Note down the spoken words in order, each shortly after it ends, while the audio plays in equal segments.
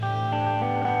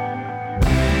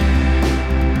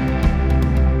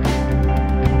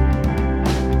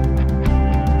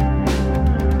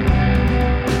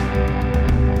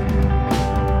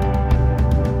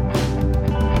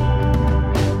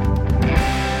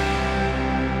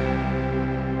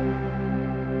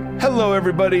Hello,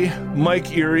 everybody.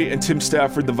 Mike Erie and Tim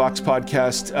Stafford, the Vox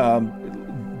Podcast.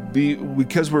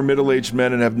 Because we're middle-aged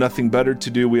men and have nothing better to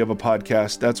do, we have a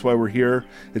podcast. That's why we're here.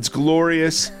 It's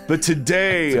glorious. But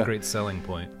today... That's a great selling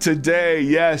point. Today,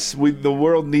 yes, the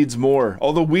world needs more.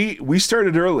 Although we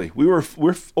started early. We're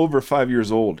over 5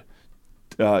 years old,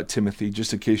 Timothy,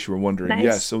 just in case you were wondering. Nice.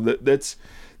 Yes, so that's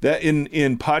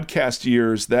in podcast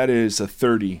years, that is a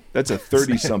 30. That's a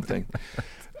 30-something.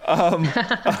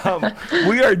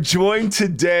 We are joined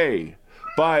today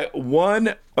by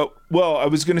one of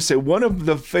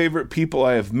the favorite people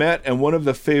I have met and one of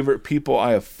the favorite people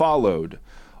I have followed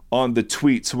on the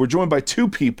tweet. So we're joined by two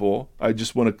people. I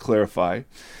just want to clarify.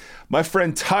 My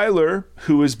friend Tyler,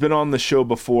 who has been on the show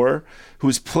before, who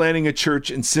is planning a church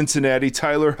in Cincinnati.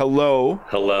 Tyler, hello.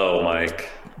 Hello, Mike.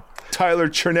 Tyler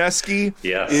Chernesky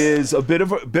Yes. is a bit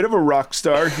of a rock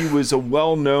star. He was a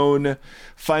well-known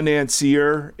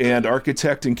financier and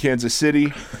architect in Kansas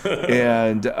City,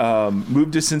 and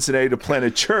moved to Cincinnati to plant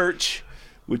a church,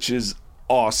 which is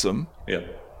awesome. Yeah.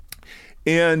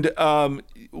 And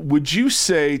would you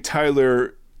say,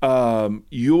 Tyler,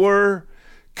 your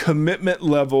commitment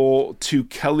level to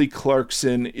Kelly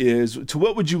Clarkson to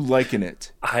what would you liken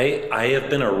it? I have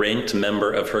been a ranked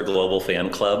member of her global fan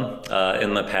club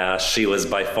in the past. She was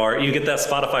by far, you get that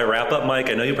Spotify wrap up, Mike.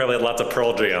 I know you probably had lots of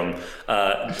Pearl Jam.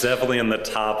 Definitely in the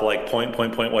top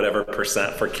point whatever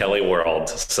percent for Kelly World.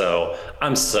 So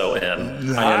I'm so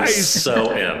in. Nice. I am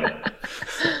so in.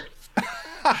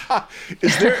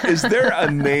 Is there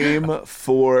a name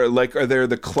for, like, are there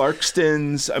the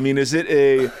Clarkstons? I mean, is there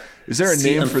a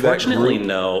name for that group? Unfortunately,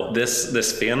 no.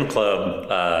 This fan club,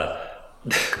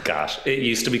 gosh, it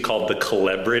used to be called the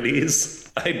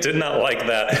Celebrities. I did not like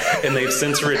that, and they've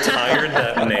since retired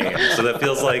that name. So that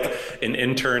feels like an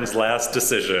intern's last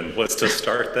decision was to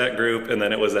start that group, and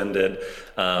then it was ended.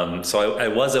 So I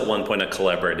was at one point a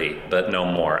celebrity, but no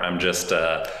more. I'm just,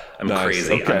 I'm Nice.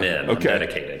 crazy. Okay. I'm in. Okay. I'm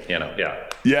dedicated. Yeah.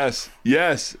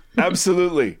 Yes,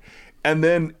 absolutely. and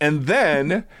then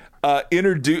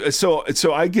introduce.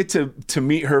 So I get to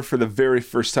meet her for the very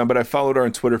first time, but I followed her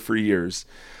on Twitter for years.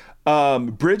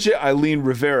 Bridget Eileen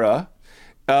Rivera,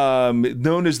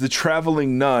 known as the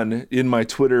Traveling Nun in my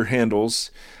Twitter handles.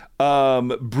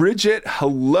 Bridget,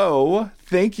 hello.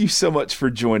 Thank you so much for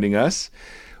joining us.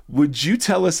 Would you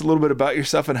tell us a little bit about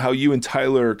yourself and how you and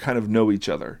Tyler kind of know each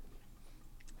other?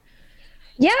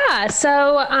 Yeah,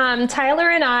 so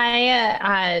Tyler and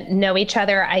I know each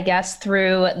other, I guess,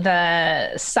 through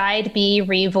the Side B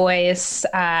Revoice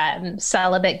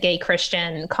celibate gay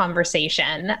Christian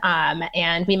conversation.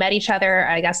 And we met each other,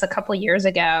 I guess, a couple years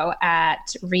ago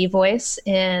at Revoice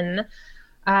in,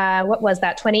 what was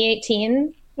that,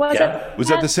 2018? Was that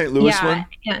the St. Louis one?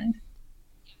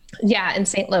 Yeah, in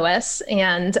St. Louis.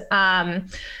 And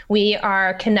we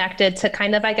are connected to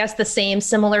kind of, I guess, the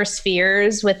similar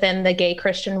spheres within the gay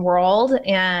Christian world.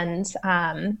 And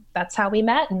that's how we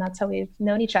met, and that's how we've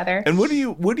known each other. And what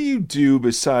do you do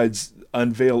besides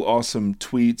unveil awesome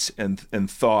tweets and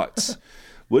thoughts?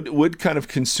 What kind of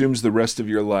consumes the rest of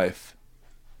your life?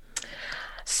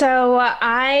 So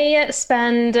I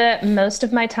spend most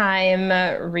of my time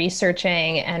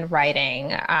researching and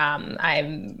writing.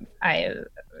 I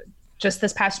just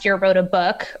this past year wrote a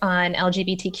book on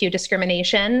LGBTQ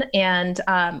discrimination, and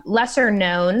lesser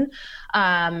known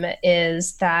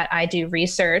is that I do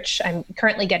research. I'm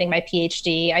currently getting my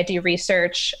PhD. I do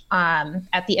research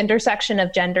at the intersection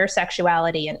of gender,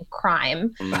 sexuality, and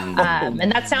crime.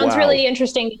 And that sounds really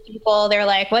interesting to people. They're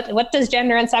like, what does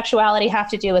gender and sexuality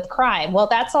have to do with crime? Well,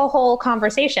 that's a whole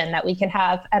conversation that we can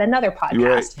have at another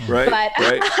podcast. Right.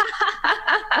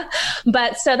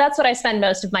 But so that's what I spend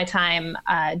most of my time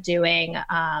doing.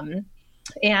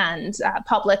 And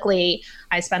publicly,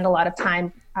 I spend a lot of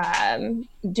time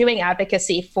doing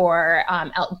advocacy for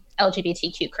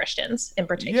LGBTQ Christians in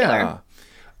particular.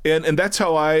 Yeah. And that's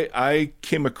how I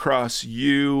came across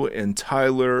you and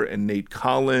Tyler and Nate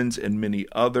Collins and many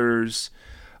others.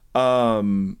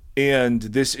 And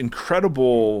this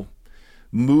incredible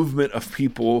movement of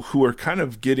people who are kind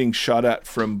of getting shot at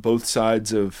from both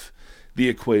sides of the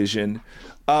equation.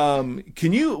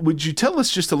 Would you tell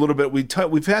us just a little bit?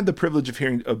 We've had the privilege of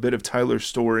hearing a bit of Tyler's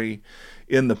story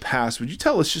in the past. Would you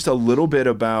tell us just a little bit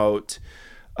about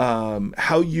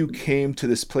how you came to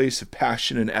this place of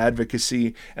passion and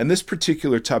advocacy and this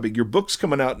particular topic? Your book's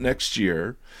coming out next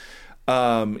year.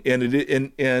 And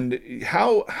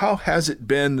how has it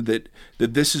been that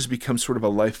this has become sort of a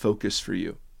life focus for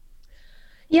you?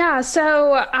 Yeah,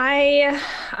 so I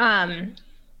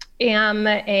am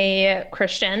a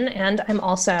Christian, and I'm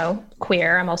also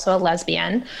queer. I'm also a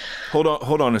lesbian. Hold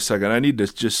on a second. I need to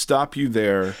just stop you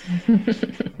there.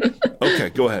 Okay,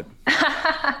 go ahead.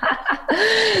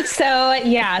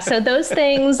 So those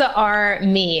things are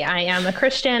me. I am a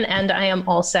Christian and I am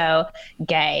also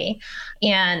gay.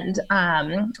 And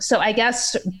so I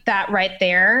guess that right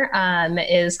there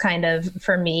is kind of,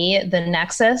 for me, the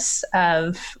nexus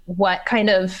of what kind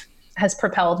of has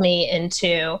propelled me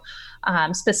into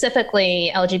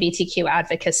specifically LGBTQ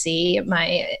advocacy,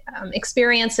 my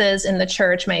experiences in the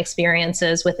church, my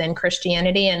experiences within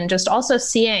Christianity, and just also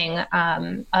seeing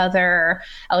other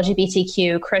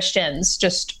LGBTQ Christians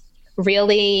just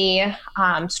really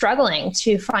struggling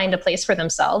to find a place for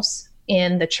themselves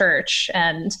in the church.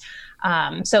 And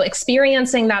so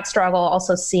experiencing that struggle,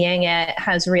 also seeing it,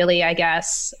 has really, I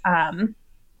guess,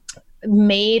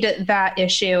 made that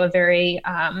issue a very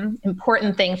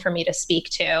important thing for me to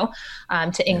speak to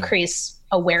increase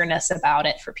awareness about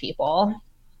it for people.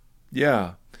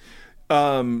 Yeah.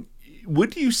 What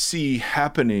do you see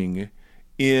happening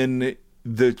in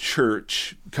the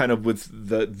church, kind of with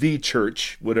the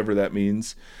church, whatever that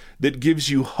means, that gives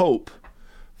you hope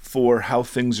for how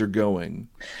things are going?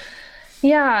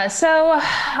 Yeah. So,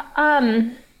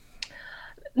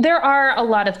 there are a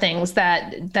lot of things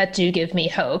that do give me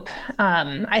hope.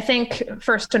 I think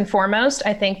first and foremost,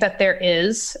 I think that there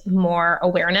is more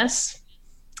awareness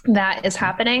that is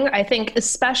happening. I think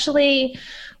especially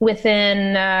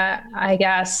within, I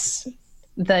guess,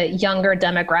 the younger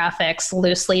demographics,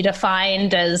 loosely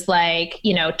defined as like,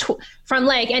 from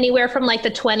like anywhere from like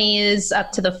the 20s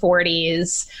up to the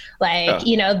 40s,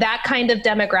 that kind of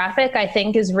demographic, I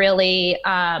think is really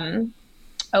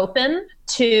open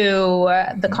to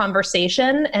the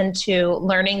conversation and to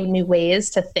learning new ways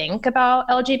to think about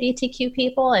LGBTQ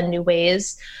people and new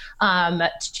ways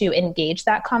to engage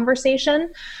that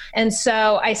conversation. And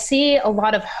so I see a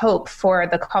lot of hope for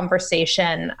the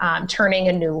conversation turning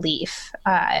a new leaf,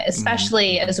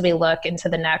 especially as we look into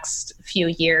the next few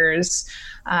years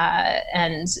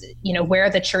and, where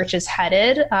the church is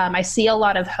headed. I see a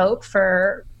lot of hope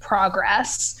for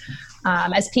progress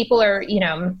as people are,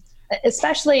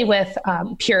 especially with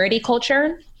purity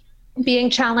culture being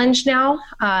challenged now.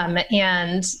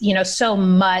 And, so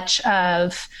much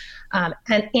of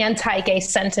an anti-gay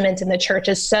sentiment in the church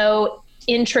is so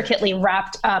intricately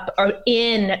wrapped up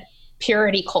in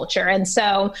purity culture. And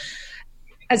so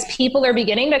as people are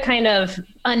beginning to kind of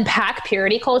unpack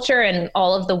purity culture and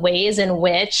all of the ways in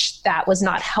which that was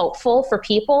not helpful for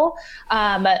people,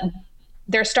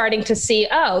 they're starting to see,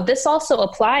 this also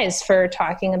applies for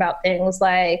talking about things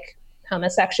like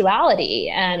homosexuality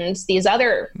and these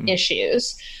other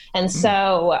issues. And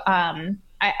so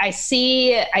I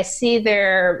see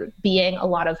there being a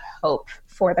lot of hope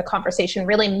for the conversation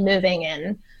really moving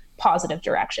in positive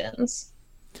directions.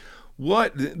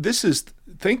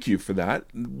 Thank you for that.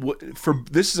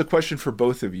 This is a question for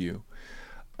both of you.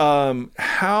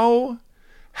 How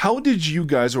did you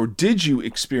guys, or did you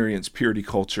experience purity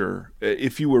culture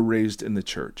if you were raised in the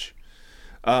church?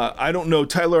 I don't know,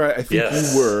 Tyler, I think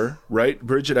you were, right?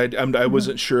 Bridget, I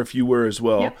wasn't sure if you were as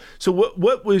well. Yep. So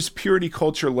what was purity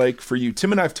culture like for you?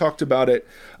 Tim and I have talked about it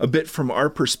a bit from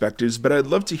our perspectives, but I'd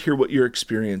love to hear what your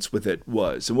experience with it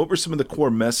was. And what were some of the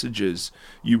core messages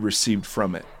you received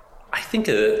from it? I think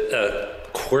a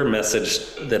core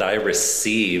message that I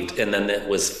received, and then that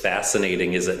was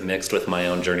fascinating, is it mixed with my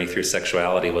own journey through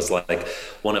sexuality, was like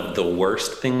one of the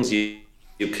worst things you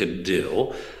could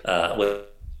do was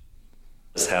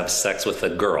have sex with a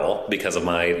girl because of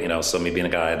my, so me being a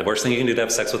guy. The worst thing you can do to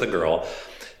have sex with a girl,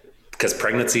 because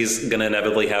pregnancy is going to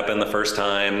inevitably happen the first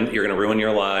time. You're going to ruin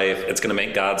your life. It's going to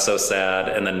make God so sad,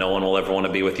 and then no one will ever want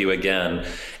to be with you again.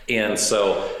 And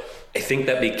so I think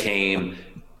that became,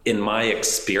 in my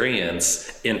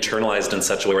experience, internalized in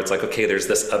such a way where it's like, okay, there's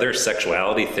this other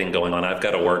sexuality thing going on. I've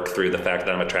got to work through the fact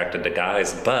that I'm attracted to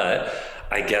guys, but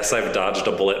I guess I've dodged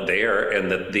a bullet there,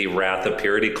 and that the wrath of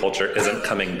purity culture isn't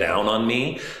coming down on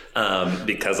me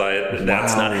because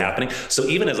that's not happening. So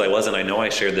even as I was, and I know I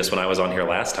shared this when I was on here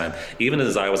last time, even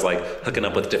as I was like hooking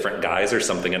up with different guys or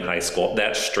something in high school,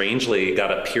 that strangely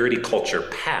got a purity culture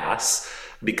pass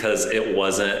because it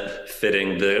wasn't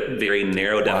fitting the very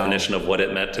narrow definition of what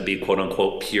it meant to be quote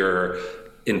unquote pure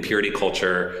in purity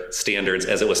culture standards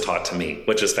as it was taught to me,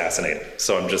 which is fascinating.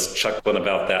 So I'm just chuckling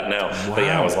about that now. But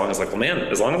yeah, as long as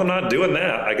as long as I'm not doing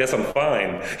that, I guess I'm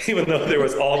fine, even though there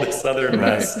was all this other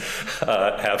mess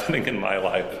happening in my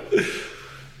life.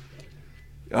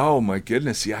 Oh my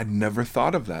goodness. Yeah, I'd never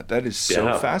thought of that. That is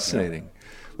so fascinating.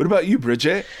 What about you,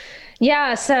 Bridget?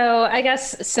 Yeah, so I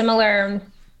guess similar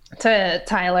to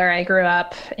Tyler, I grew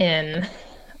up in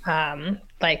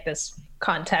like this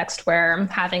context where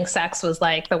having sex was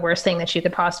like the worst thing that you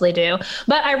could possibly do.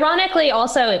 But ironically,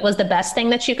 also, it was the best thing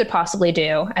that you could possibly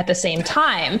do at the same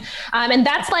time. And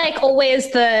that's like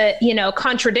always the,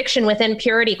 contradiction within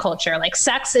purity culture. Like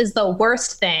sex is the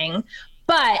worst thing.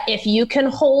 But if you can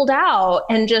hold out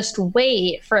and just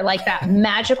wait for like that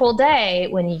magical day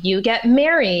when you get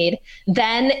married,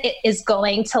 then it is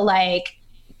going to like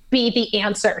be the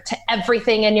answer to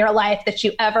everything in your life that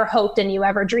you ever hoped and you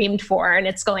ever dreamed for. And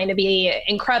it's going to be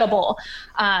incredible.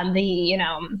 The,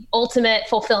 ultimate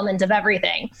fulfillment of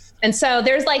everything. And so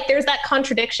there's that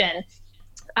contradiction.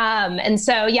 And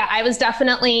so, yeah, I was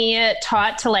definitely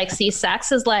taught to like see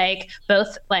sex as like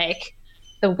both like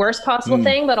the worst possible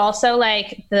thing, but also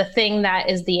like the thing that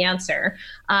is the answer.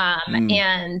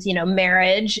 And,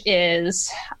 marriage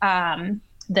is,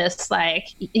 this like,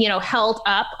 held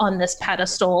up on this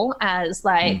pedestal as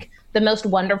like the most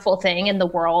wonderful thing in the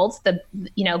world.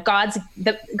 God's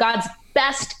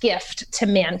best gift to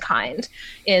mankind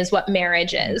is what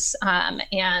marriage is.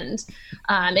 And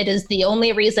it is the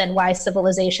only reason why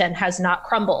civilization has not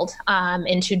crumbled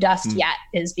into dust yet,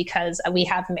 is because we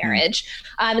have marriage.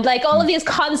 Like all of these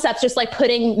concepts, just like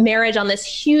putting marriage on this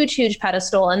huge, huge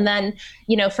pedestal. And then,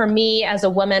 for me as a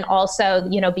woman also,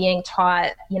 being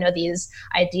taught, these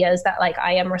ideas that like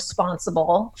I am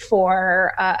responsible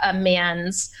for a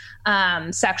man's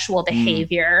sexual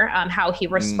behavior, how he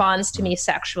responds to me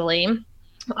sexually.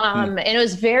 And it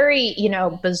was very,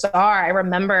 bizarre. I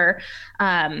remember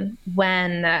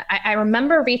when I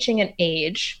remember reaching an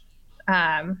age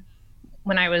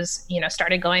when I was,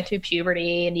 started going through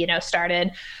puberty and,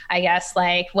 started, I guess,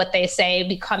 like what they say,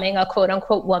 becoming a quote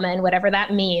unquote woman, whatever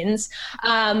that means.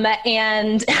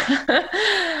 And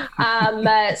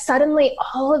suddenly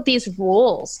all of these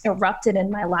rules erupted in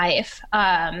my life.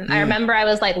 I remember I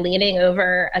was like leaning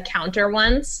over a counter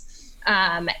once.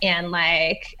 And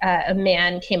like a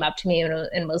man came up to me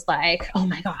and was like, "Oh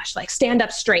my gosh, like stand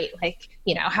up straight. Like,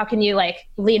 how can you like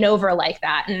lean over like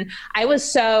that?" And I was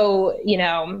so,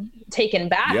 taken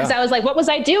back because I was like, what was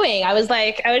I doing? I was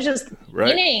just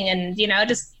leaning and,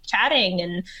 just chatting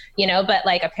and, but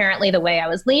like apparently the way I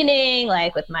was leaning,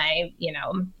 like with my,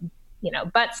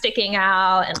 butt sticking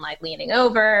out and like leaning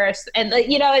over and,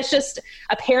 it's just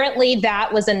apparently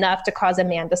that was enough to cause a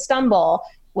man to stumble,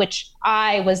 which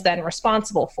I was then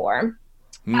responsible for.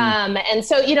 And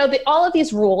so, all of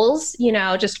these rules,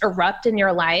 just erupt in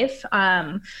your life.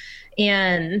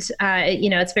 And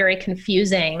it's very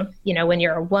confusing, when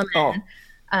you're a woman.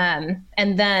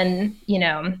 And then,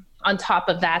 on top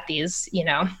of that, these,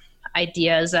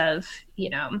 ideas of,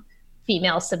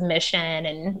 female submission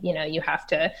and, you have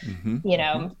to,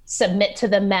 submit to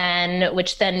the men,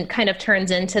 which then kind of turns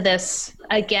into this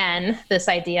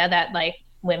idea that like,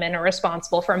 women are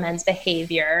responsible for men's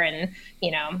behavior and,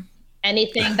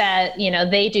 anything that,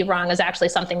 they do wrong is actually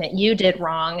something that you did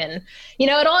wrong. And,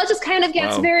 it all just kind of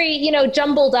gets very,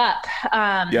 jumbled up.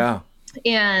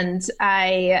 And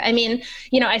I mean,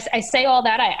 I say all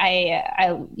that I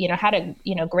had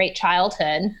a, great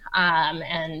childhood.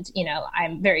 And,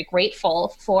 I'm very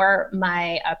grateful for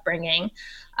my upbringing.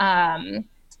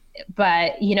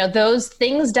 But, those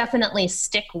things definitely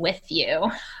stick with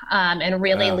you and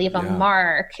really leave a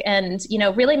mark and,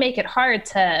 really make it hard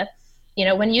to,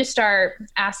 when you start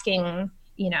asking,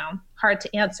 hard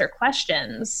to answer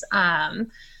questions,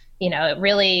 it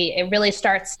really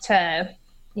starts to,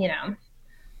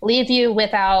 leave you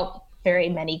without very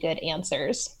many good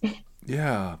answers.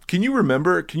 Yeah. Can you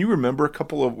remember a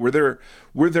couple of,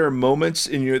 were there moments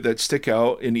in you that stick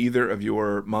out in either of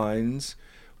your minds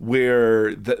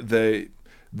where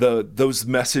those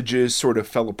messages sort of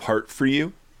fell apart for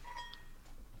you?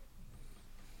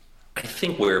 I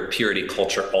think where purity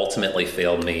culture ultimately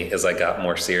failed me as I got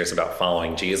more serious about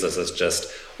following Jesus is just,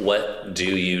 what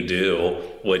do you do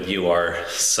when you are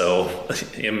so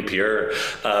impure?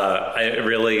 By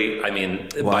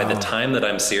the time that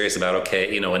I'm serious about,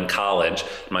 in college,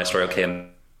 my story,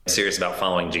 I'm serious about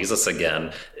following Jesus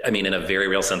again. I mean, in a very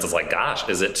real sense, it's like, gosh,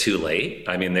 is it too late?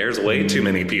 I mean, there's way too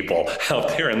many people out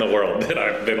there in the world that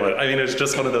I've been with. I mean, it's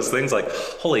just one of those things like,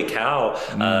 holy cow,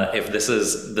 if this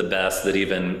is the best that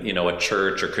even, a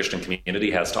church or Christian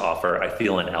community has to offer, I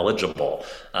feel ineligible.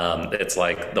 It's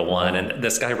like the one, and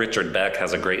this guy, Richard Beck,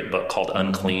 has a great book called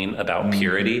Unclean about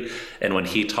purity. And when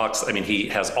he talks, he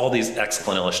has all these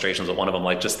excellent illustrations, but one of them,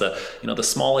 like just the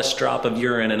smallest drop of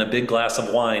urine in a big glass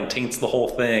of wine taints the whole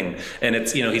thing. And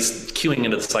it's, he's cueing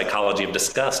into the psychology of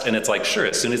disgust. And it's like, sure,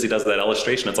 as soon as he does that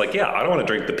illustration, it's like, yeah, I don't want to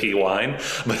drink the pea wine.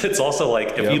 But it's also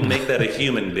like, if you make that a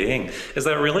human being, is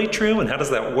that really true? And how does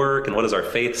that work? And what does our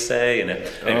faith say? And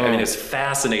I mean, it's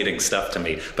fascinating stuff to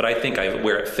me. But I think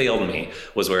where it failed me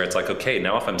was where it's like, okay,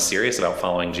 now if I'm serious about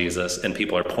following Jesus and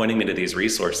people are pointing me to these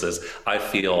resources, I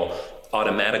feel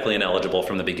automatically ineligible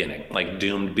from the beginning, like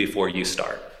doomed before you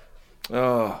start.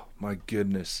 Oh my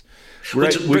goodness.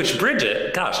 Which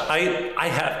Bridget, gosh, I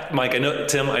have, Mike, I know,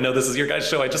 Tim, I know this is your guys'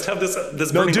 show. I just have this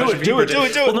burning question for you, Bridget. Do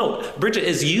it. Well, no, Bridget,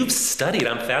 as you've studied,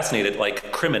 I'm fascinated,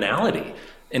 like criminality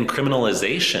and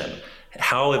criminalization.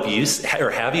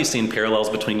 Have you seen parallels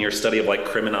between your study of like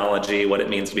criminology, what it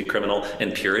means to be criminal,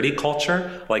 and purity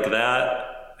culture like that?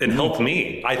 It helped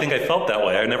me. I think I felt that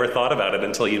way. I never thought about it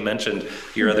until you mentioned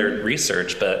your other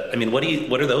research. But I mean, what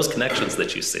are those connections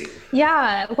that you see?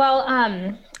 Yeah, well,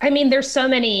 I mean, there's so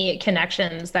many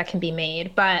connections that can be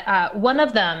made, but one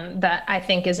of them that I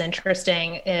think is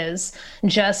interesting is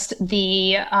just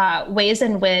the ways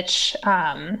in which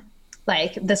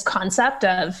like this concept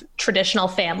of traditional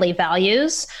family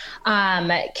values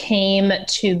came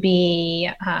to be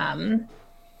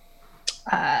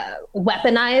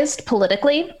weaponized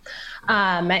politically.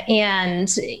 And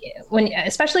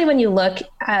especially when you look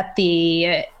at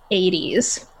the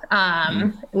 80s,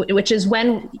 which is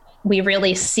when we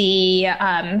really see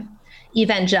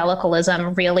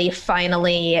evangelicalism really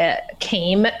finally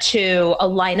came to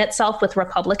align itself with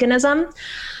republicanism.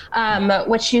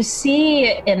 What you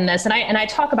see in this, and I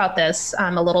talk about this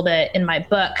a little bit in my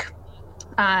book,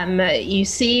 you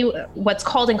see what's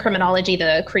called in criminology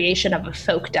the creation of a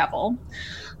folk devil.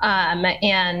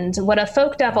 And what a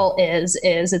folk devil is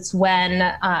it's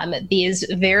when these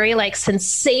very like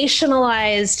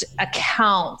sensationalized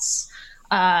accounts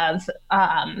of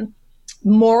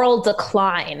moral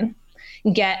decline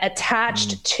get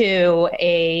attached to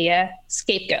a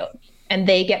scapegoat, and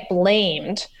they get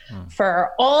blamed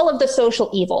for all of the social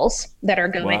evils that are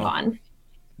going on.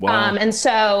 Wow. And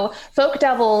so folk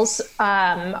devils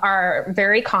are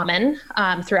very common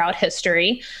throughout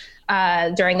history.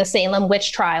 During the Salem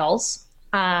witch trials,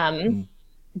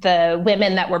 the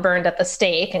women that were burned at the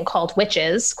stake and called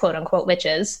witches, quote unquote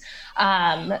witches,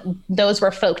 those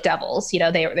were folk devils. You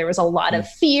know, there was a lot of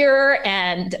fear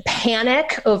and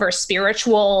panic over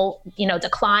spiritual,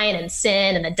 decline and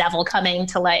sin and the devil coming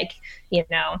to I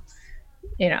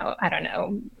don't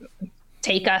know,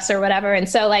 take us or whatever. And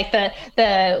so like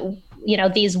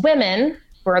these women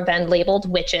were then labeled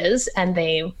witches and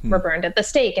they were burned at the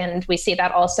stake. And we see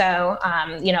that also,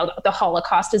 the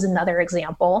Holocaust is another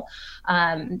example.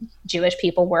 Jewish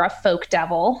people were a folk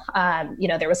devil.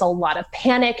 There was a lot of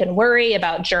panic and worry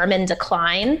about German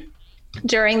decline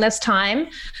during this time.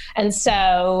 And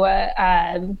so,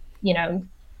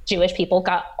 Jewish people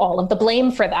got all of the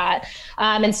blame for that.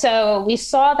 And so we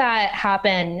saw that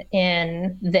happen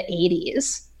in the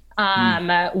 80s.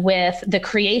 With the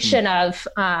creation of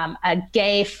a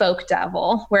gay folk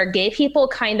devil, where gay people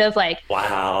kind of like,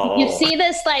 wow, you see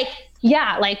this like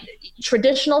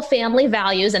traditional family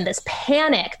values and this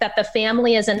panic that the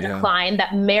family is in decline,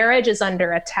 that marriage is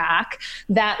under attack,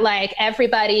 that like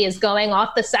everybody is going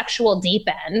off the sexual deep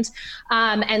end.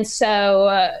 And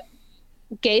so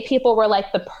gay people were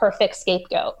like the perfect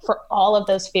scapegoat for all of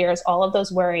those fears, all of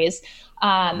those worries.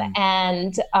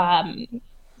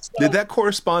 Did that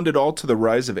correspond at all to the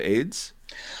rise of AIDS?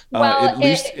 Well, at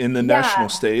least in the national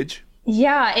stage?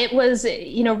 Yeah, it was,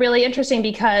 really interesting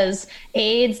because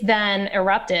AIDS then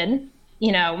erupted,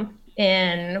 in,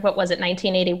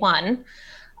 1981,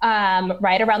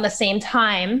 right around the same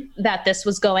time that this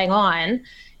was going on.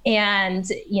 And,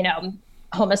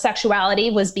 homosexuality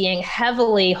was being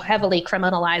heavily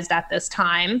criminalized at this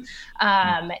time.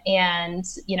 And,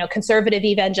 conservative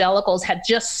evangelicals had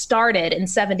just started in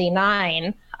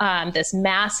 1979 this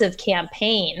massive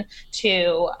campaign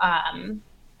to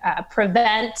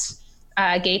prevent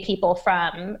gay people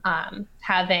from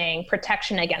having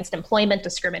protection against employment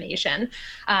discrimination.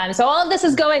 So all of this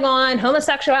is going on.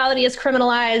 Homosexuality is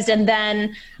criminalized. And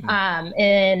then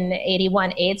in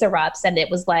 81, AIDS erupts. And it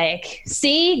was like,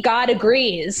 see, God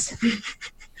agrees.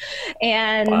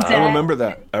 And wow. I remember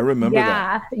that.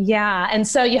 that. Yeah. And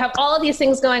so you have all of these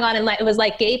things going on. And it was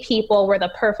like gay people were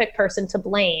the perfect person to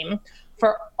blame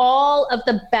for all of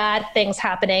the bad things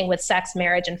happening with sex,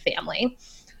 marriage, and family.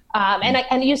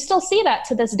 And you still see that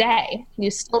to this day.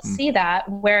 You still see that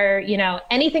where,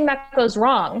 anything that goes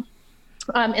wrong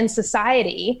in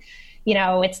society,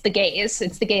 it's the gays,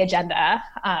 it's the gay agenda.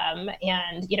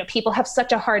 And people have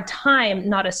such a hard time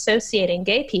not associating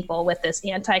gay people with this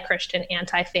anti-Christian,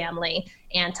 anti-family,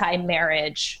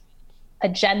 anti-marriage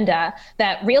agenda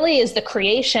that really is the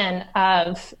creation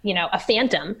of, a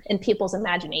phantom in people's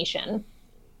imagination.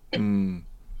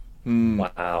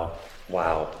 Wow.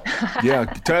 Yeah,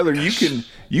 Tyler,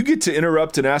 you get to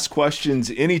interrupt and ask questions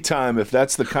anytime if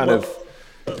that's the kind of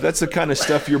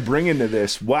stuff you're bringing to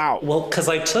this. Wow. Well, because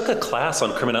I took a class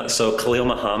on criminal. So Khalil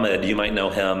Muhammad, you might know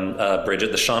him,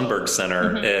 Bridget, the Schomburg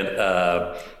Center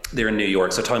at there in New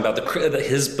York. So talking about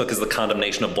his book is The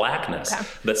Condemnation of Blackness. Okay.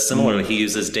 But similarly, he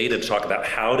uses data to talk about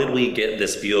how did we get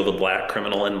this view of a black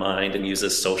criminal in mind, and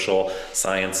uses social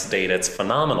science data. It's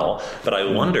phenomenal. But I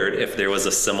wondered if there was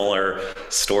a similar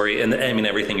story. And I mean,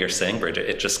 everything you're saying, Bridget,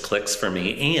 it just clicks for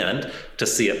me. And to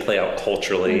see it play out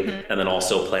culturally and then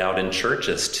also play out in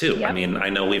churches too. Yep. I mean, I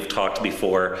know we've talked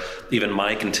before, even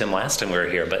Mike and Tim last time we were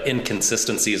here, but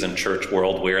inconsistencies in church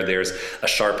world where there's a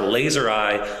sharp laser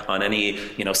eye on any,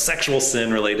 sexual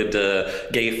sin related to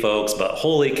gay folks, but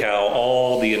holy cow,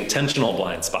 all the intentional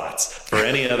blind spots for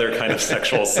any other kind of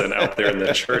sexual sin out there in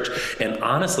the church. And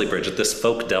honestly, Bridget, this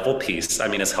folk devil piece,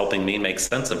 is helping me make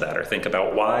sense of that, or think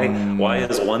about why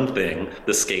is one thing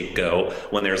the scapegoat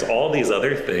when there's all these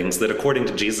other things that according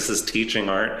to Jesus's teaching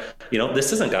aren't,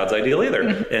 this isn't God's ideal either.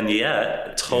 And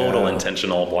yet total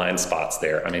intentional blind spots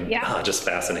there. Just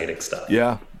fascinating stuff.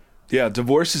 Yeah,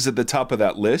 divorce is at the top of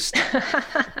that list,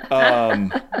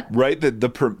 right?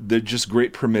 The just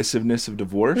great permissiveness of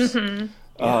divorce,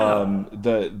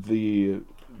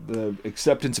 the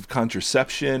acceptance of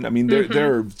contraception.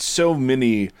 There are so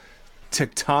many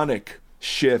tectonic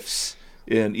shifts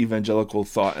in evangelical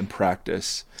thought and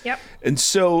practice. Yep. And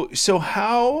so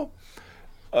how?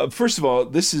 First of all,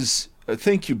 this is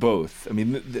thank you both.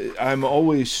 I'm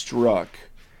always struck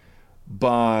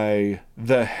by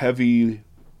the heavy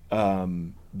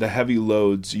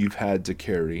loads you've had to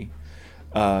carry.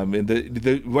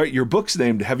 And right, your book's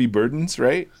named Heavy Burdens,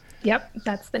 right? Yep,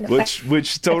 that's the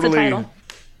which totally, that's the title.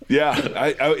 Yeah.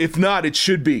 I if not, it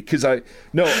should be, because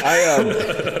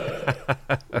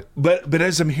but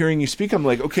as I'm hearing you speak, I'm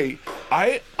like, okay,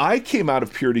 I came out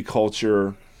of purity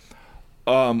culture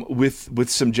with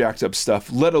some jacked up stuff,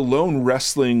 let alone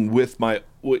wrestling with what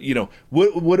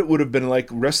it would have been like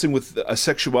wrestling with a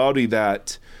sexuality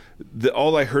that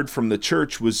all I heard from the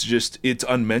church was just, it's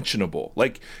unmentionable.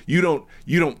 Like you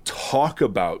don't talk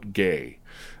about gay.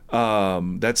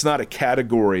 That's not a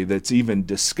category that's even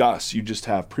discussed. You just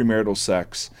have premarital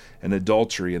sex and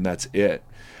adultery, and that's it.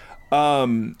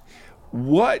 And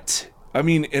I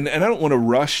don't want to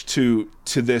rush to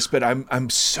this, but I'm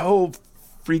so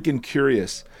freaking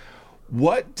curious.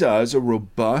 What does a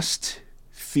robust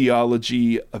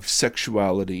theology of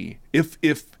sexuality,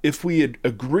 if we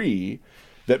agree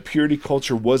that purity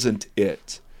culture wasn't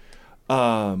it,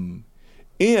 and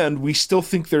we still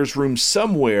think there's room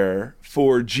somewhere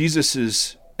for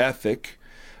Jesus's ethic,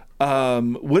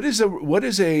 what is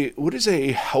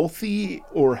a healthy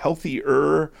or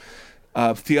healthier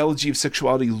theology of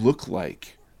sexuality look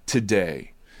like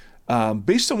today,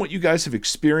 based on what you guys have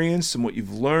experienced and what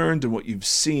you've learned and what you've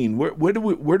seen? Where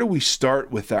do we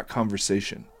start with that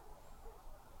conversation?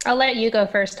 I'll let you go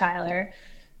first, Tyler.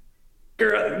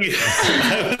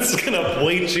 I was going to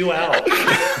wait you out.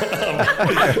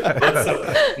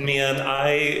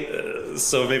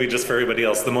 So maybe just for everybody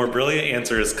else, the more brilliant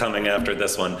answer is coming after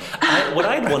this one. What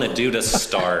I'd want to do to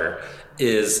start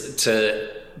is to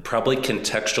probably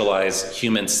contextualize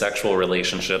human sexual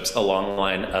relationships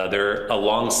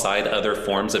alongside other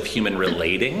forms of human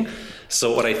relating.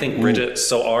 So what I think Bridget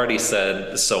already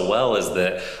said so well is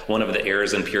that one of the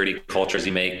errors in purity cultures,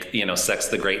 you make, sex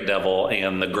the great devil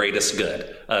and the greatest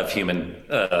good of human,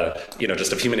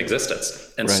 just of human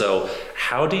existence. And so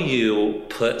how do you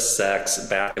put sex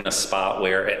back in a spot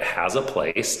where it has a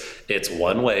place? It's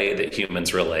one way that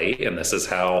humans relate. And this is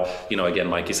how, again,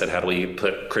 Mike, you said, how do we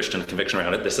put Christian conviction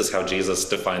around it? This is how Jesus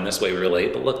defined this way we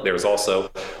relate. But look, there's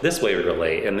also this way we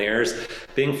relate. And there's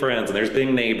being friends, and there's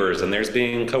being neighbors, and there's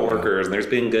being coworkers, and there's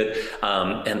being good.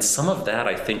 And some of that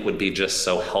I think would be just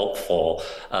so helpful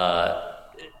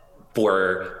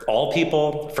for all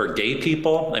people, for gay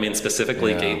people.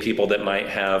 Specifically gay people that might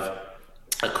have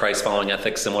a Christ-following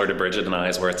ethic similar to Bridget and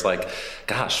I's, where it's like,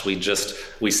 gosh,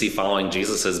 we see following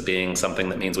Jesus as being something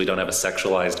that means we don't have a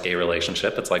sexualized gay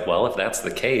relationship. It's like, well, if that's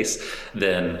the case,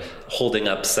 then holding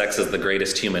up sex as the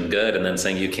greatest human good and then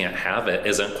saying you can't have it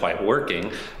isn't quite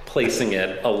working. Placing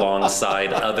it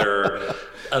alongside other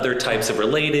types of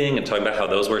relating and talking about how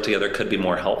those work together could be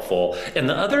more helpful. And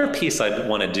the other piece I'd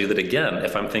want to do that, again,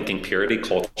 if I'm thinking purity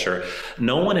culture,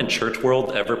 no one in church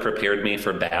world ever prepared me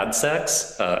for bad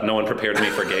sex. No one prepared me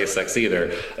for gay sex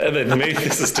either. And then maybe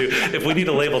this is too, if we need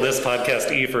to label this podcast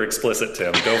E for explicit,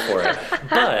 Tim, go for it.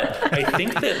 But I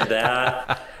think that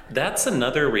that's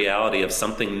another reality of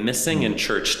something missing in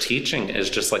church teaching, is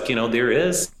just like, there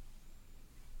is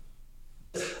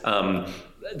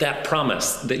that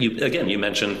promise that you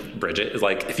mentioned, Bridget, is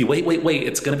like, if you wait,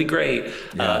 it's going to be great.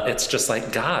 Yeah. It's just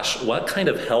like, gosh, what kind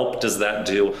of help does that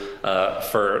do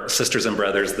for sisters and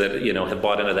brothers that, have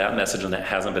bought into that message and that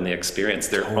hasn't been the experience?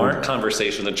 There aren't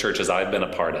conversations in churches I've been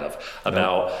a part of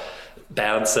about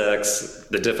bad sex,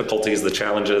 the difficulties, the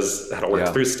challenges, how to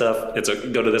work through stuff.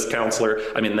 Go to this counselor.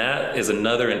 I mean, that is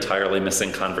another entirely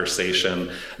missing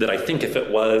conversation that I think if it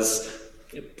was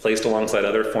placed alongside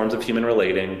other forms of human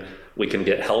relating, we can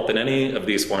get help in any of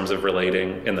these forms of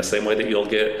relating in the same way that you'll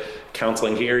get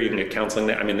counseling here, you can get counseling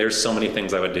there. I mean, there's so many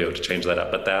things I would do to change that up,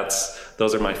 but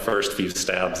those are my first few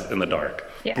stabs in the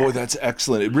dark. Yeah. Boy, that's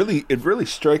excellent. It really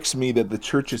strikes me that the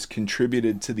church has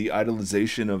contributed to the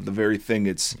idolization of the very thing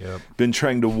it's been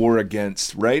trying to war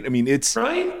against, right? I mean, it's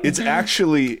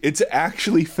actually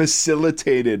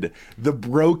facilitated the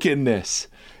brokenness.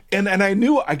 And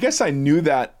I guess I knew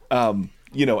that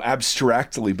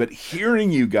abstractly, but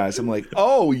hearing you guys, I'm like,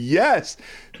 oh yes,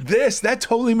 that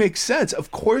totally makes sense. Of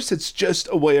course, it's just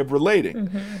a way of relating.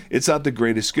 Mm-hmm. It's not the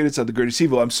greatest good, it's not the greatest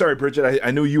evil. I'm sorry, Bridget,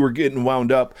 I know you were getting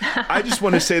wound up. I just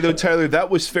want to say though, Tyler, that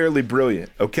was fairly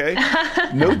brilliant. Okay,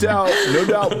 no doubt,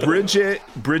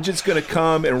 Bridget's gonna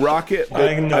come and rock it. But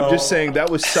I'm just saying that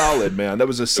was solid, man. That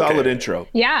was a solid intro.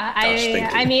 Yeah,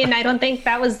 I mean, I don't think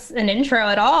that was an intro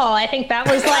at all. I think that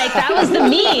was the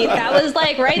meat. That was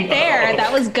like right there.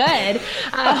 That was good.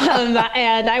 And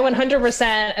I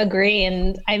 100% agree.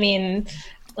 And I mean,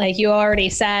 like you already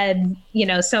said,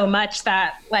 so much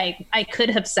that like I could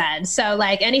have said. So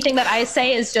like anything that I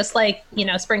say is just like,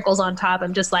 sprinkles on top.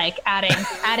 I'm just like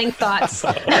adding thoughts.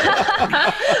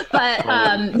 But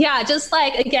just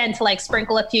like, again, to like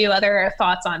sprinkle a few other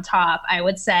thoughts on top, I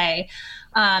would say,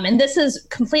 and this is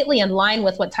completely in line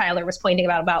with what Tyler was pointing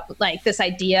about like this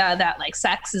idea that like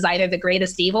sex is either the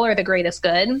greatest evil or the greatest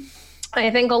good. I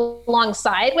think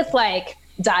alongside with like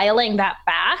dialing that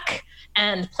back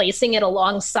and placing it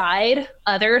alongside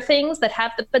other things that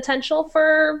have the potential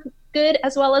for good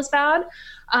as well as bad.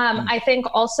 I think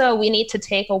also we need to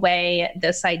take away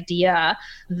this idea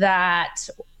that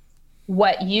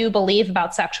what you believe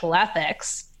about sexual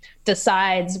ethics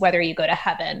decides whether you go to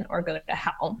heaven or go to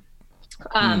hell.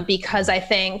 Because I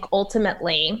think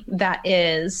ultimately that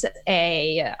is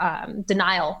a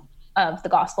denial of the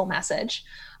gospel message.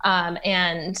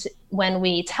 And when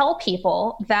we tell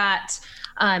people that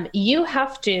you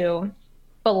have to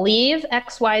believe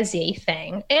XYZ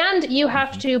thing, and you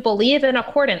have to believe in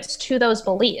accordance to those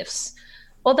beliefs,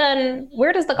 well, then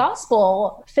where does the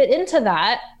gospel fit into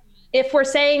that? If we're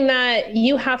saying that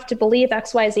you have to believe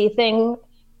XYZ thing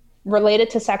related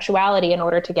to sexuality in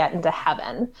order to get into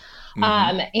heaven.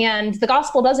 And the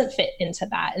gospel doesn't fit into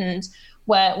that. And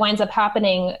what winds up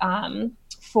happening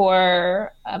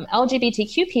for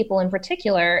LGBTQ people in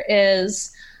particular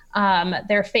is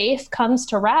their faith comes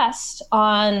to rest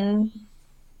on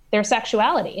their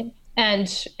sexuality,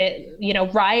 and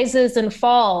it rises and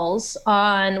falls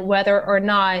on whether or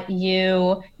not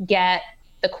you get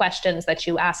the questions that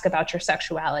you ask about your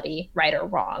sexuality right or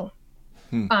wrong.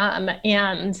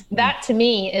 And that to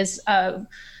me is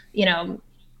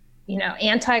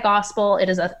anti-gospel. It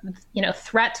is a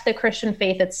threat to the Christian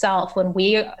faith itself when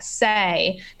we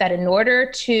say that in order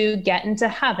to get into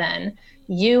heaven,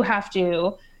 you have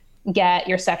to get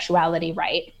your sexuality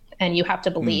right, and you have to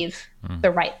believe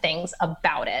the right things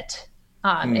about it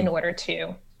in order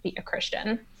to be a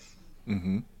Christian.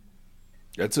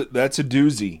 That's a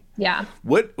doozy. Yeah.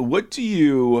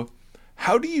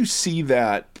 How do you see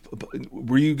that?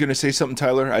 Were you going to say something,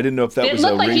 Tyler? I didn't know if that was a raised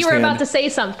hand. It looked like you were about to say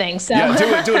something. So.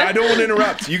 Yeah, do it. I don't want to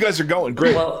interrupt. You guys are going.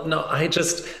 Great. Well, no,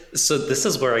 so this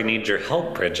is where I need your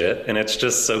help, Bridget. And it's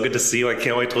just so good to see you. I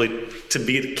can't wait to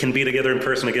be together in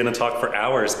person again and talk for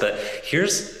hours. But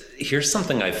here's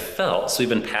something I've felt. So we've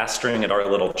been pastoring at our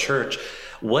little church.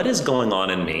 What is going on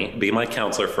in me, be my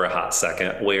counselor for a hot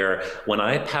second, where when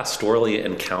I pastorally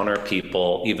encounter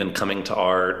people, even coming to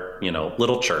our,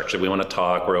 little church, if we want to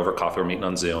talk, we're over coffee, we're meeting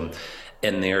on Zoom,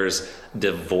 and there's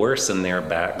divorce in their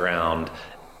background,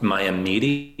 my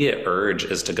immediate urge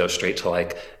is to go straight to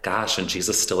like, gosh, and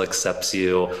Jesus still accepts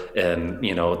you. And,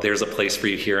 there's a place for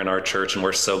you here in our church, and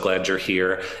we're so glad you're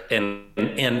here.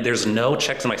 And there's no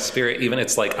checks in my spirit. Even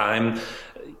it's like, I'm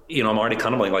already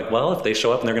contemplating like, well, if they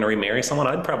show up and they're going to remarry someone,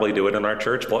 I'd probably do it in our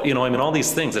church. Well, all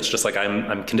these things, it's just like,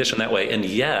 I'm conditioned that way. And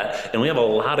we have a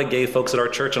lot of gay folks at our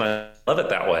church, and I love it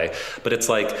that way. But it's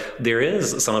like, there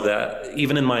is some of that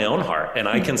even in my own heart. And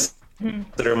I can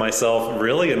consider myself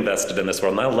really invested in this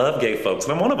world, and I love gay folks,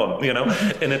 and I'm one of them,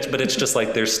 but it's just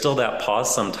like there's still that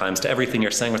pause sometimes to everything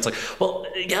you're saying where it's like, well,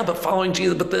 yeah, but following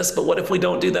Jesus, but this, but what if we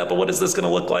don't do that, but what is this going to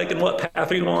look like, and what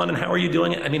path are you on, and how are you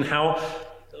doing it? I mean,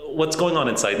 what's going on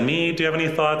inside me? Do you have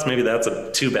any thoughts? Maybe that's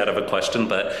too bad of a question,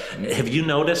 but have you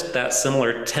noticed that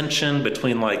similar tension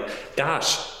between like,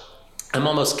 gosh, I'm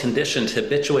almost conditioned,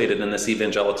 habituated in this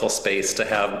evangelical space to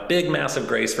have big, massive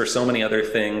grace for so many other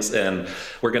things, and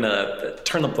we're going to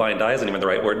turn the blind eye isn't even the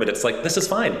right word, but it's like, this is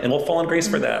fine, and we'll fall in grace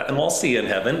for that, and we'll see you in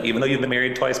heaven, even though you've been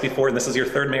married twice before, and this is your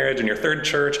third marriage and your third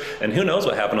church, and who knows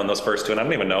what happened on those first two, and I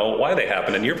don't even know why they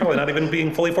happened, and you're probably not even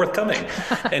being fully forthcoming.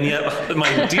 And yet,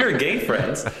 my dear gay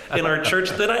friends in our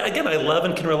church that I love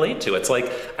and can relate to, it's like,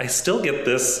 I still get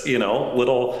this,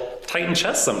 little tighten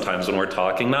chest sometimes when we're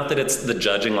talking. Not that it's the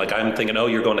judging, like I'm thinking, oh,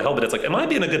 you're going to hell, but it's like, am I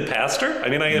being a good pastor? I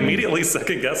mean, I immediately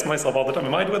second guess myself all the time.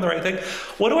 Am I doing the right thing?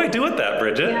 what do I do with that,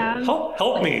 Bridget? Yeah.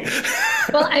 Help me.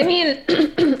 Well, I mean,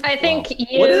 I think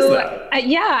what is that?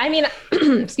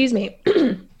 Excuse me.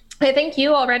 I think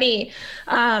you already,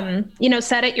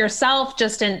 said it yourself,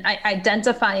 just in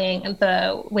identifying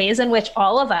the ways in which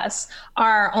all of us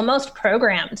are almost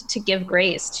programmed to give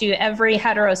grace to every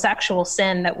heterosexual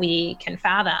sin that we can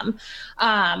fathom.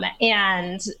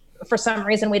 And for some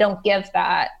reason, we don't give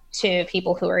that to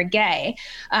people who are gay.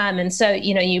 And so,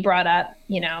 you brought up,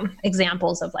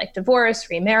 examples of like divorce,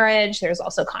 remarriage, there's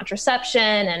also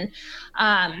contraception,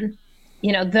 and,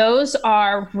 those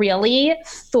are really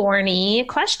thorny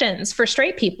questions for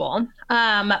straight people.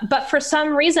 But for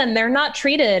some reason, they're not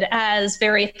treated as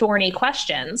very thorny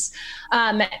questions.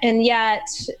 And yet,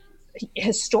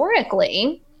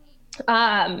 historically,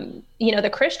 the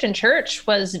Christian church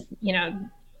was,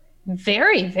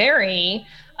 very, very,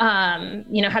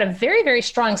 had a very, very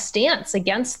strong stance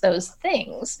against those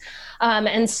things.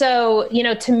 And so,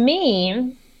 to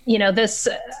me,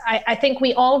 I think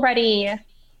we already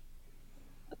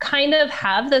kind of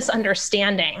have this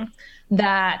understanding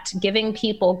that giving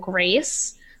people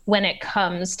grace when it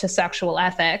comes to sexual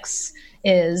ethics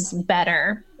is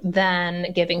better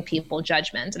than giving people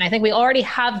judgment. And I think we already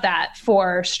have that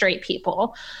for straight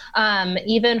people,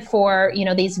 even for,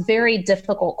 these very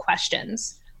difficult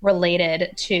questions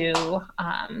related to,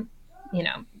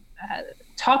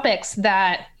 topics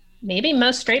that maybe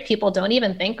most straight people don't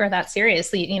even think are that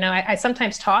seriously. I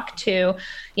sometimes talk to,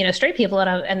 straight people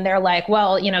and they're like,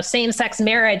 well, same-sex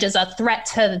marriage is a threat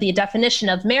to the definition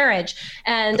of marriage.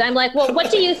 And I'm like, well,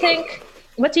 what do you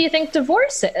think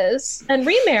divorce is and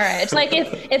remarriage? Like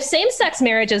if same-sex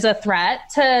marriage is a threat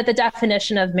to the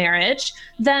definition of marriage,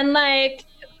 then like,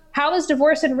 how is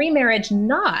divorce and remarriage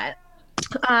not?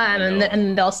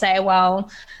 And they'll say,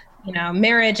 well,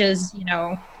 marriage is,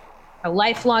 a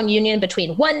lifelong union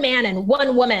between one man and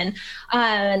one woman.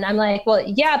 And I'm like, well,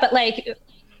 yeah, but like,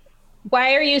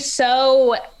 why are you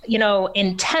so,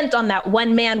 intent on that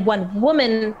one man, one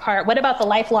woman part? What about the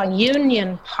lifelong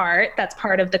union part? That's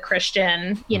part of the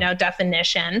Christian,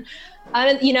 definition.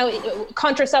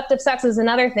 Contraceptive sex is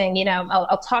another thing.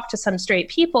 I'll talk to some straight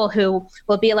people who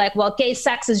will be like, well, gay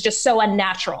sex is just so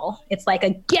unnatural. It's like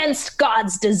against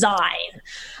God's design.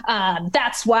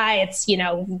 That's why it's,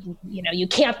 you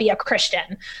can't be a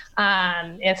Christian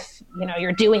if,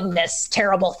 you're doing this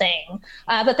terrible thing.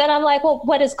 But then I'm like, well,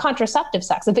 what is contraceptive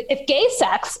sex? If gay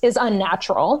sex is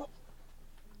unnatural,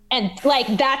 and like,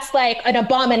 that's like an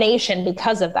abomination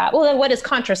because of that. Well, then what is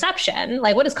contraception?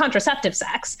 Like, what is contraceptive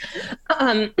sex?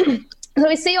 So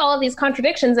we see all of these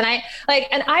contradictions, and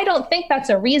I don't think that's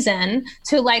a reason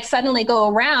to like suddenly go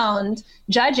around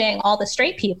judging all the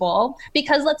straight people,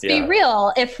 because let's be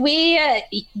real. If we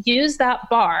use that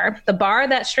bar, the bar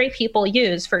that straight people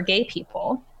use for gay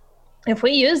people, if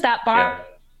we use that bar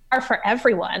for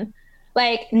everyone,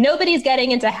 like nobody's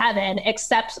getting into heaven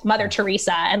except Mother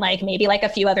Teresa and like maybe like a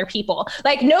few other people.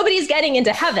 Like nobody's getting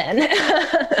into heaven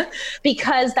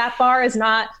because that bar is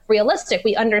not realistic.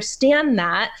 We understand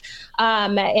that.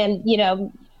 And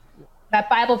that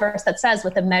Bible verse that says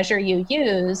with the measure you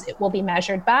use, it will be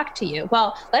measured back to you.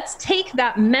 Well, let's take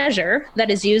that measure that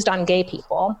is used on gay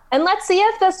people and let's see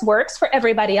if this works for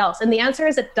everybody else. And the answer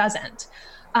is it doesn't,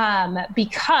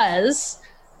 because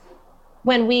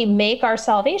when we make our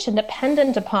salvation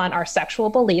dependent upon our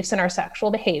sexual beliefs and our sexual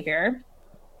behavior,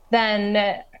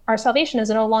 then our salvation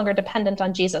is no longer dependent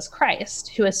on Jesus Christ,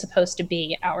 who is supposed to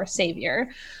be our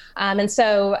savior. And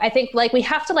so I think like we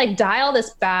have to like dial this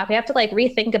back. We have to like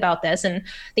rethink about this. And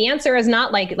the answer is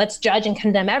not like, let's judge and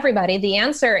condemn everybody. The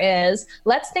answer is,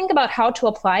 let's think about how to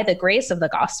apply the grace of the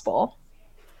gospel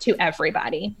to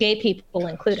everybody, gay people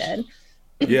included.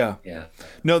 Yeah.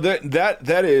 No,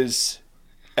 that is,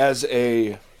 as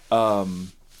a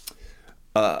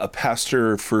a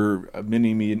pastor for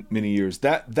many years.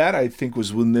 That I think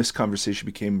was when this conversation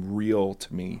became real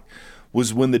to me,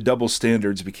 was when the double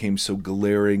standards became so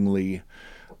glaringly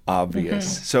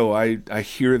obvious. Mm-hmm. So I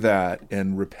hear that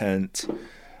and repent,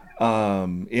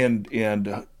 and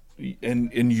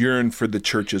yearn for the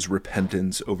church's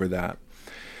repentance over that.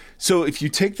 So if you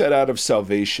take that out of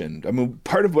salvation, I mean,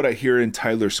 part of what I hear in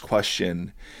Tyler's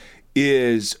question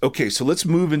is, okay, so let's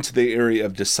move into the area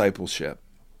of discipleship.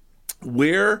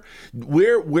 Where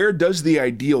does the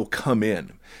ideal come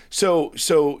in? So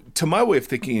to my way of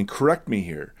thinking, and correct me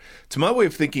here, to my way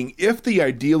of thinking, if the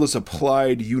ideal is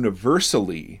applied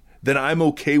universally, then I'm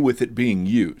okay with it being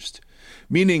used.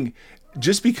 Meaning,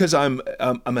 just because I'm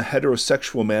a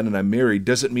heterosexual man and I'm married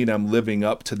doesn't mean I'm living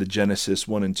up to the Genesis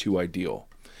 1 and 2 ideal.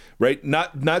 Right?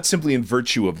 Not simply in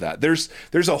virtue of that. There's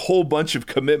a whole bunch of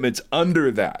commitments under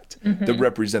that that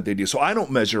represent the ideal. So I don't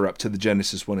measure up to the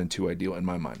Genesis 1 and 2 ideal in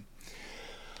my mind.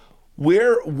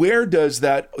 Where does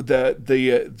that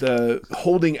the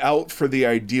holding out for the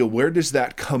ideal, where does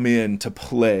that come in to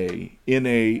play in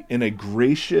a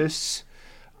gracious,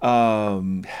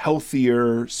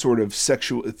 healthier sort of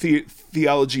sexual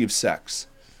theology of sex?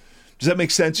 Does that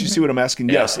make sense? You see what I'm asking?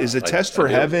 Yeah, yes. Is a test for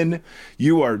heaven?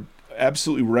 You are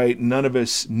absolutely right. None of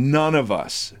us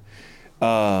measure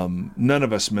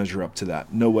up to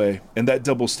that. No way. And that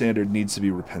double standard needs to be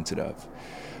repented of.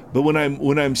 But when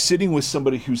I'm sitting with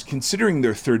somebody who's considering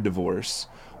their third divorce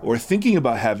or thinking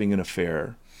about having an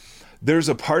affair, there's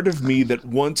a part of me that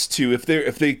wants to, if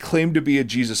they claim to be a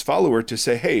Jesus follower, to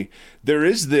say, hey, there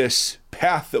is this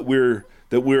path that we're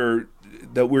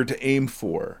to aim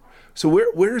for. So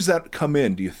where does that come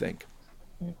in, do you think?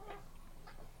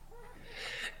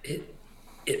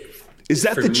 Is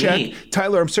that the check?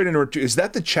 Tyler, I'm sorry to interrupt you. Is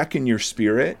that the check in your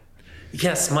spirit?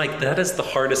 Yes, Mike, that is the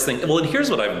hardest thing. Well, and here's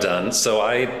what I've done. So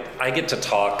I get to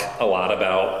talk a lot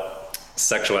about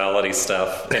sexuality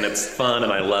stuff, and it's fun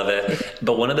and I love it.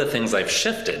 But one of the things I've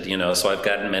shifted, so I've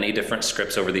gotten many different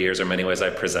scripts over the years, or many ways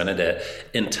I've presented it,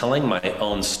 in telling my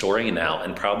own story now,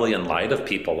 and probably in light of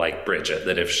people like Bridget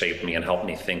that have shaped me and helped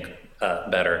me think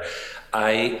better.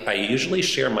 I usually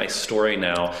share my story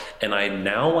now, and I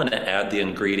now want to add the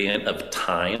ingredient of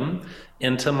time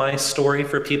into my story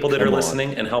for people that are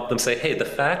listening, and help them say, hey, the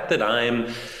fact that I'm,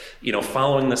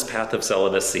 following this path of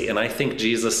celibacy, and I think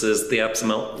Jesus is the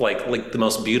absolute, like the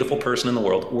most beautiful person in the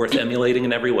world, worth emulating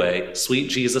in every way. Sweet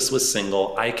Jesus was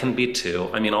single. I can be too.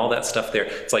 I mean, all that stuff there.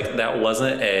 It's like, that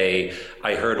wasn't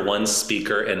I heard one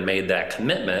speaker and made that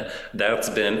commitment. That's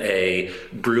been a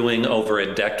brewing over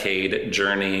a decade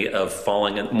journey of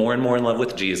falling more and more in love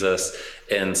with Jesus,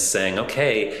 and saying,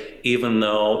 okay, even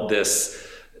though this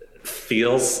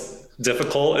feels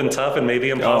difficult and tough and maybe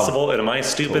impossible, and am I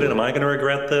stupid, totally, and am I going to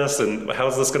regret this, and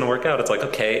how's this going to work out? It's like,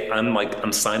 okay,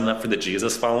 I'm signing up for the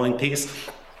Jesus following piece.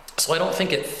 So I don't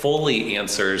think it fully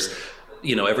answers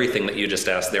everything that you just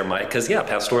asked there, Mike, because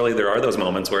pastorally there are those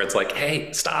moments where it's like,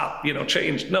 hey, stop,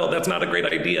 change, no, that's not a great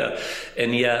idea.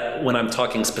 And yet when I'm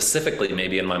talking specifically,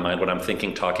 maybe in my mind, when I'm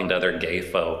talking to other gay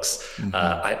folks,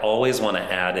 I always want to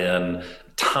add in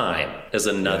time is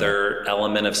another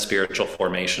element of spiritual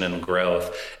formation and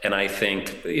growth. And I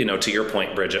think, to your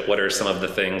point, Bridget, what are some of the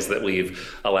things that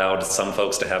we've allowed some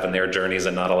folks to have in their journeys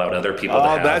and not allowed other people to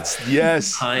have?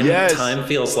 Yes. Time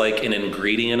feels like an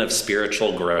ingredient of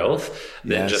spiritual growth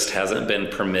that just hasn't been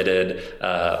permitted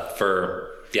for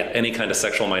any kind of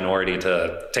sexual minority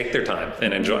to take their time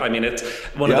and enjoy. I mean, it's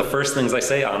one of the first things I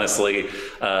say, honestly,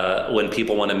 when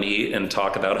people want to meet and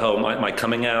talk about, my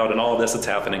coming out and all of this that's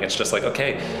happening. It's just like,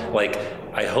 okay,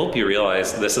 I hope you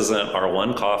realize this isn't our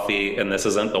one coffee and this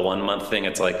isn't the 1 month thing.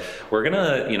 It's like, we're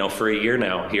going to, for a year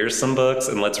now, here's some books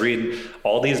and let's read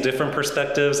all these different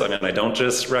perspectives. I mean, I don't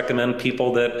just recommend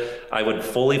people that I would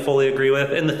fully agree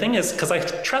with. And the thing is, because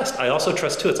I also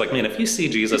trust too. It's like, man, if you see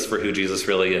Jesus for who Jesus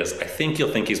really is, I think you'll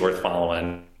think he's worth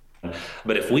following.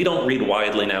 But if we don't read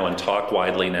widely now and talk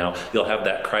widely now, you'll have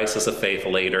that crisis of faith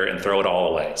later and throw it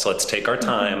all away. So let's take our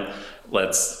time.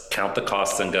 Let's count the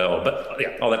costs and go.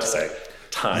 But all that to say,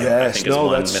 time, I think, is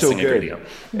one that's missing ingredient.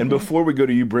 And before we go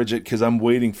to you, Bridget, because I'm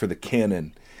waiting for the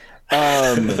canon.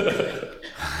 Tyler,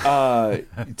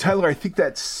 I think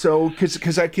that's so,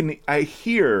 because I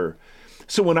hear.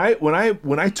 So when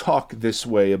I talk this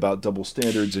way about double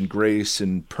standards and grace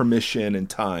and permission and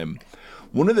time,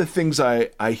 one of the things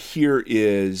I hear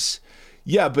is,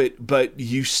 but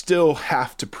you still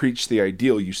have to preach the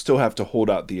ideal. You still have to hold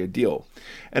out the ideal.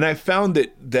 And I found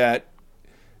that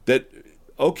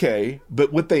okay,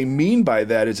 but what they mean by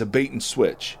that is a bait and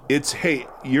switch. It's, hey,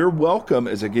 you're welcome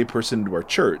as a gay person into our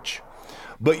church,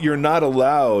 but you're not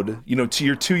allowed, to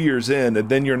your 2 years in, and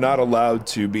then you're not allowed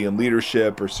to be in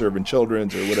leadership or serve in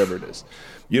children's or whatever it is.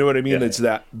 You know what I mean? Yeah. It's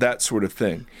that sort of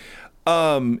thing.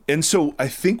 And so I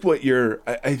think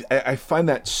I find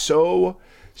that so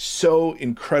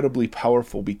incredibly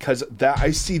powerful, because that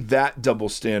I see that double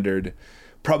standard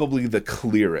probably the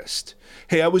clearest.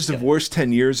 Hey, I was divorced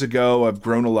 10 years ago. I've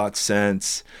grown a lot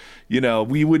since.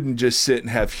 We wouldn't just sit and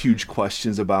have huge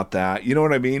questions about that. You know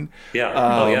what I mean?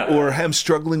 Yeah. Or I'm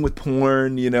struggling with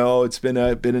porn. It's been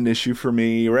an issue for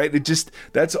me, right?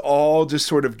 That's all just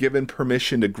sort of given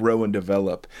permission to grow and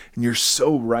develop. And you're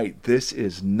so right. This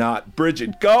is not.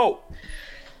 Bridget, go.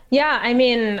 Yeah, I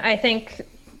mean, I think,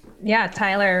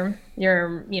 Tyler,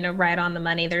 you're right on the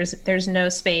money. There's no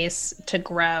space to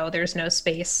grow. There's no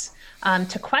space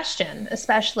to question,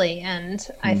 especially. And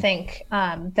I think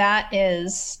that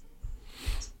is,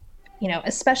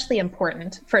 especially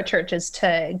important for churches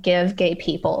to give gay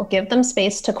people, give them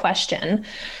space to question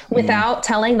without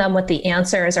telling them what the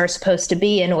answers are supposed to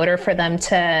be in order for them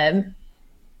to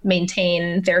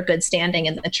maintain their good standing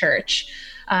in the church.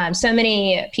 So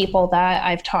many people that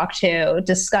I've talked to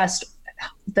discussed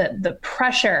the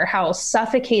pressure, how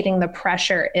suffocating the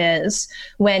pressure is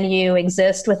when you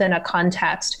exist within a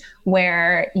context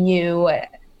where you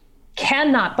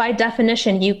cannot, by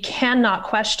definition, you cannot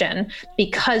question,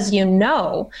 because you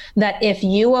know that if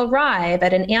you arrive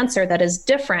at an answer that is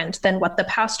different than what the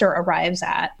pastor arrives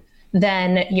at,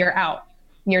 then you're out,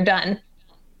 you're done.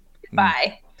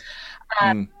 Bye.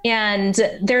 And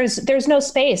there's no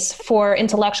space for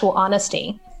intellectual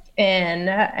honesty in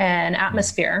an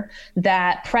atmosphere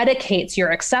that predicates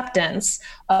your acceptance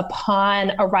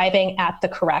upon arriving at the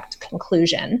correct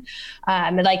conclusion.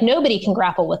 Like nobody can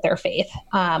grapple with their faith,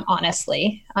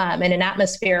 honestly, in an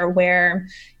atmosphere where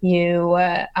you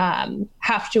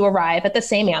have to arrive at the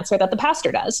same answer that the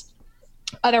pastor does.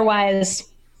 Otherwise,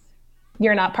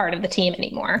 you're not part of the team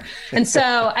anymore. And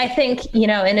so I think,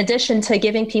 in addition to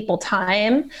giving people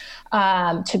time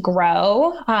to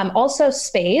grow, also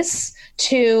space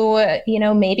to,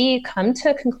 maybe come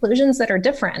to conclusions that are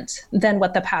different than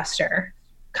what the pastor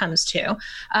comes to,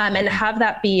 and have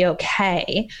that be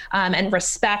okay, and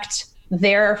respect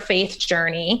their faith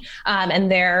journey,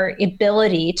 and their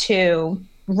ability to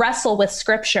wrestle with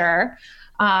scripture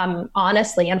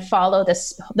honestly, and follow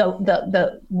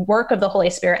the work of the Holy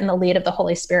Spirit and the lead of the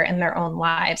Holy Spirit in their own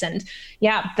lives. And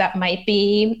that might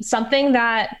be something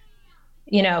that,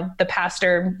 the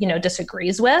pastor,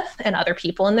 disagrees with, and other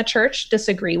people in the church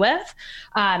disagree with,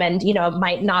 and,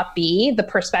 might not be the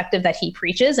perspective that he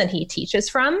preaches and he teaches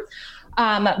from.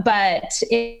 But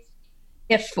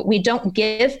if we don't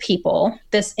give people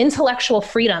this intellectual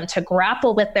freedom to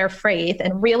grapple with their faith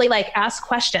and really ask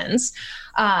questions,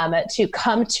 to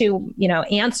come to,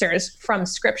 answers from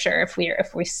scripture,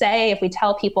 if we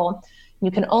tell people you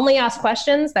can only ask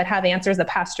questions that have answers the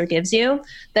pastor gives you,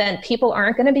 then people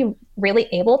aren't going to be really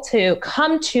able to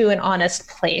come to an honest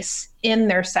place in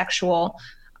their sexual,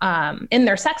 in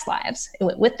their sex lives,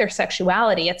 with their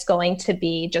sexuality. It's going to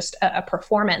be just a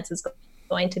performance. It's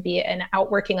going to be an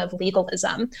outworking of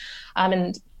legalism.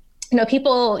 And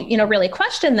people, really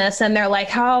question this, and they're like,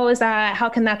 how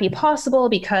can that be possible?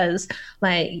 Because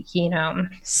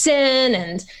sin,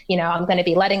 and, I'm going to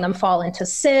be letting them fall into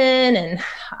sin. And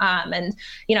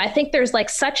I think there's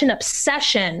such an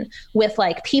obsession with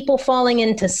people falling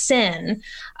into sin,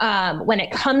 when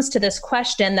it comes to this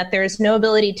question, that there's no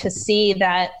ability to see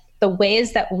that the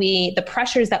ways that the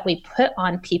pressures that we put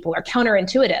on people are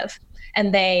counterintuitive.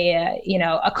 And they,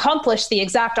 accomplish the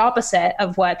exact opposite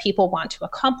of what people want to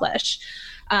accomplish.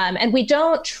 And we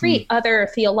don't treat other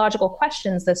theological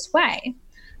questions this way.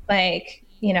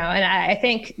 And I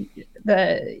think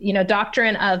the,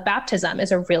 doctrine of baptism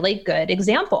is a really good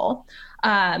example.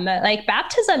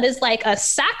 Baptism is like a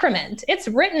sacrament. It's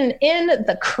written in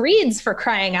the creeds, for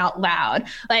crying out loud.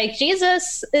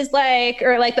 Jesus is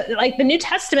the New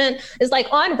Testament is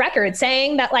on record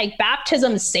saying that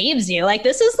baptism saves you.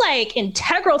 This is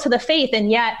integral to the faith.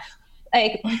 And yet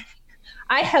I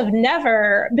have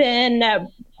never been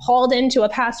hauled into a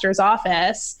pastor's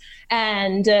office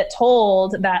and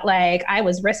told that I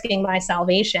was risking my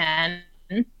salvation,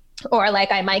 or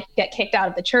I might get kicked out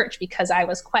of the church because I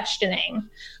was questioning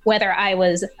whether I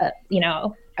was,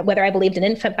 whether I believed in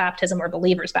infant baptism or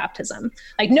believer's baptism.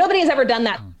 Nobody has ever done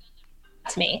that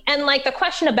to me. And the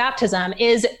question of baptism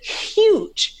is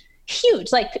huge.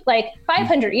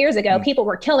 500 years ago, people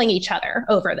were killing each other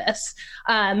over this.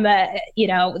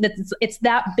 It's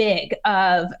that big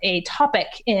of a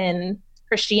topic in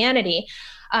Christianity.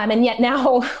 And yet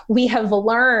now we have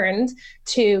learned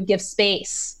to give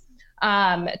space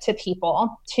to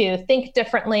people to think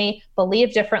differently,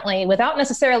 believe differently, without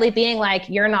necessarily being like,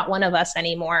 you're not one of us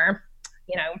anymore.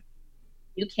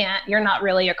 You're not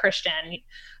really a Christian.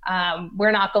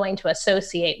 We're not going to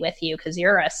associate with you because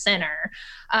you're a sinner.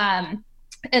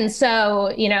 And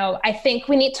so, I think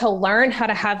we need to learn how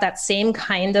to have that same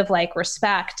kind of like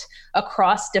respect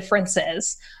across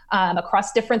differences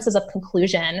of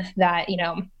conclusion that,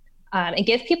 and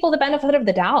give people the benefit of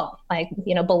the doubt,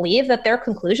 believe that their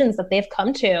conclusions that they've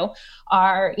come to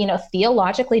are,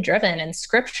 theologically driven and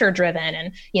scripture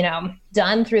driven and,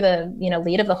 done through the,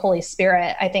 lead of the Holy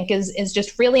Spirit, I think is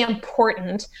just really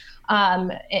important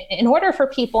in order for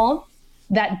people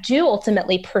that do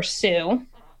ultimately pursue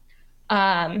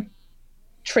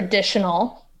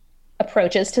traditional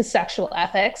approaches to sexual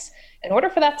ethics, in order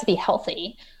for that to be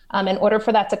healthy, in order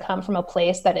for that to come from a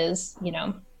place that is,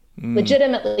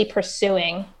 legitimately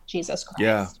pursuing Jesus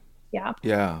Christ.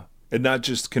 Yeah. And not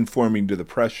just conforming to the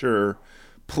pressure,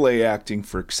 play acting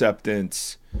for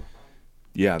acceptance.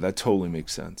 Yeah, that totally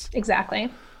makes sense.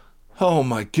 Exactly. Oh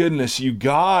my goodness, you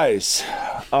guys.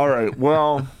 All right.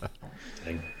 Well,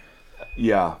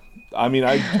 yeah. I mean,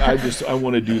 I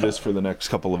want to do this for the next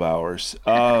couple of hours.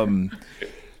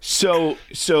 So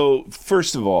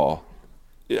first of all,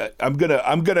 I'm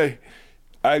gonna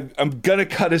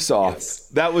cut us off. Yes.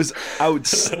 That was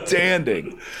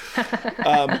outstanding.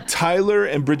 Tyler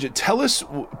and Bridget, tell us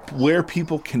where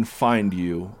people can find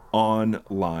you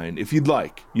online, if you'd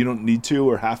like. You don't need to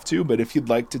or have to, but if you'd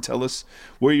like to tell us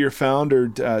where you're found, or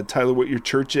Tyler, what your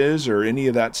church is, or any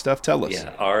of that stuff, tell us.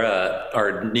 Yeah,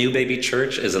 our new baby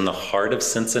church is in the heart of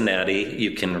Cincinnati.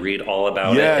 You can read all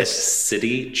about it. It's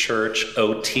City Church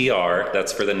OTR.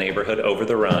 That's for the neighborhood over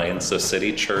the Rhine. So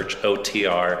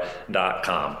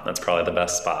citychurchotr.com. That's probably the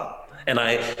best spot. And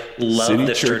I love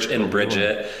this church. And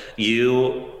Bridget,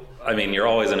 you're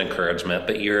always an encouragement,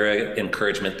 but you're an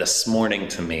encouragement this morning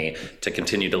to me to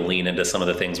continue to lean into some of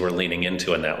the things we're leaning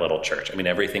into in that little church. I mean,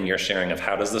 everything you're sharing of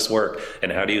how does this work,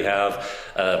 and how do you have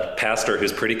a pastor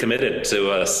who's pretty committed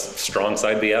to a strong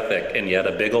side B ethic, and yet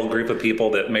a big old group of people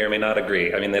that may or may not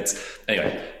agree. I mean,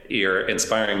 you're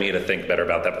inspiring me to think better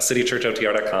about that. But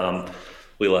citychurchotr.com,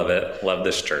 we love it. Love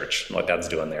this church and what God's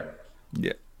doing there.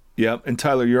 Yeah. Yeah, and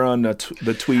Tyler, you're on the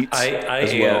tweets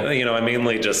as well. I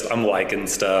mainly I'm liking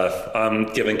stuff.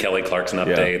 I'm giving Kelly Clarkson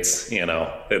updates.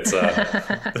 It's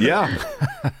yeah.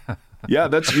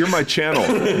 You're my channel.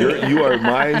 You are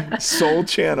my sole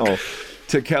channel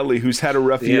to Kelly, who's had a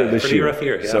rough year this year. Rough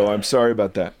year. Yeah. So I'm sorry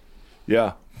about that.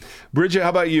 Yeah, Bridget, how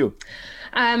about you?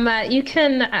 You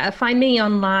can find me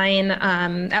online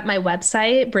at my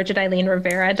website,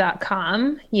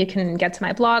 BridgetEileenRivera.com. You can get to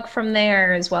my blog from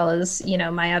there, as well as,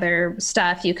 my other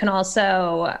stuff. You can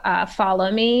also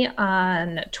follow me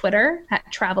on Twitter at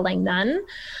Traveling Nun.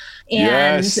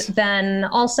 And then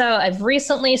also I've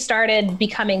recently started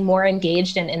becoming more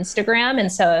engaged in Instagram. And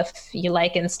so if you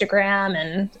like Instagram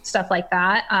and stuff like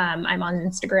that, I'm on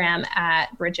Instagram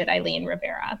at Bridget Eileen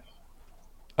Rivera.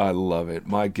 I love it.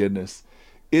 My goodness.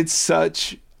 It's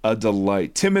such a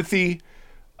delight. Timothy,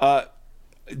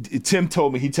 Tim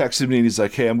told me, he texted me and he's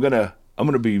like, hey, I'm gonna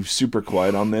be super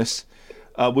quiet on this,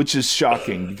 which is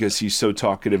shocking because he's so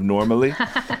talkative normally.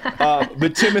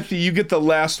 But Timothy, you get the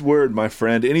last word, my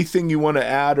friend. Anything you want to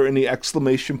add or any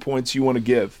exclamation points you want to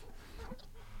give?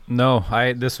 No,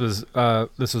 this was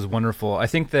wonderful. I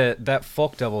think that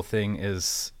folk devil thing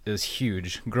is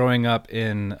huge. Growing up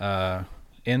in the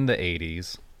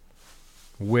 80s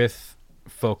with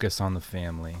focus on the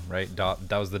family, right?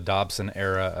 That was the Dobson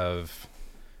era of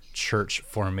church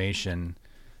formation.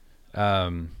 I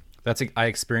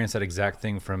experienced that exact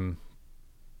thing from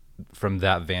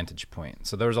that vantage point.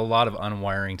 So there was a lot of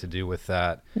unwiring to do with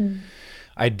that.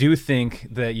 I do think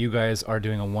that you guys are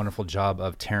doing a wonderful job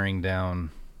of tearing down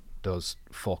those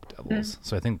folk devils.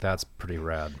 So I think that's pretty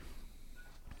rad.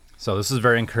 So this is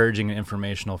very encouraging and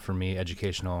informational for me,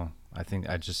 educational. I think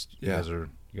you guys are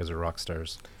rock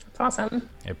stars. It's awesome.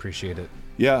 I appreciate it.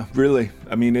 Yeah, really.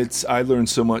 I mean, I learned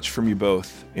so much from you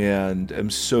both, and I'm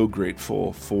so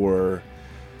grateful for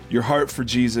your heart for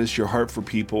Jesus, your heart for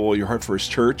people, your heart for his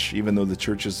church, even though the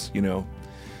church is,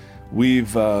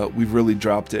 we've really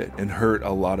dropped it and hurt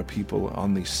a lot of people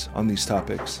on these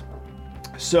topics.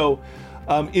 So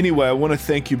anyway, I want to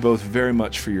thank you both very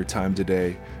much for your time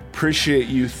today. Appreciate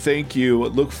you. Thank you.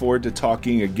 Look forward to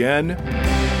talking again.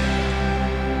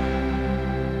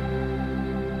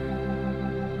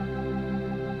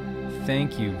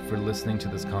 Thank you for listening to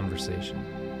this conversation.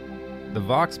 The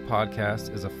Vox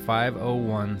Podcast is a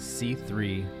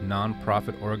 501c3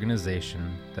 nonprofit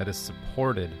organization that is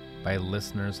supported by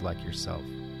listeners like yourself.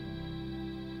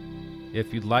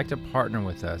 If you'd like to partner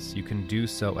with us, you can do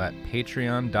so at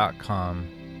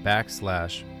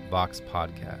patreon.com/Vox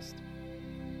Podcast.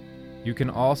 You can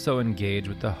also engage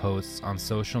with the hosts on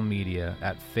social media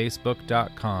at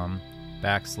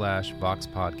facebook.com/Vox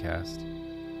Podcast,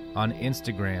 on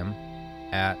Instagram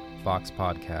at Vox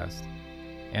Podcast,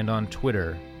 and on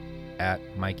Twitter at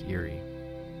Mike Erie.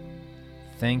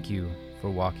 Thank you for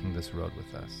walking this road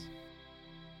with us.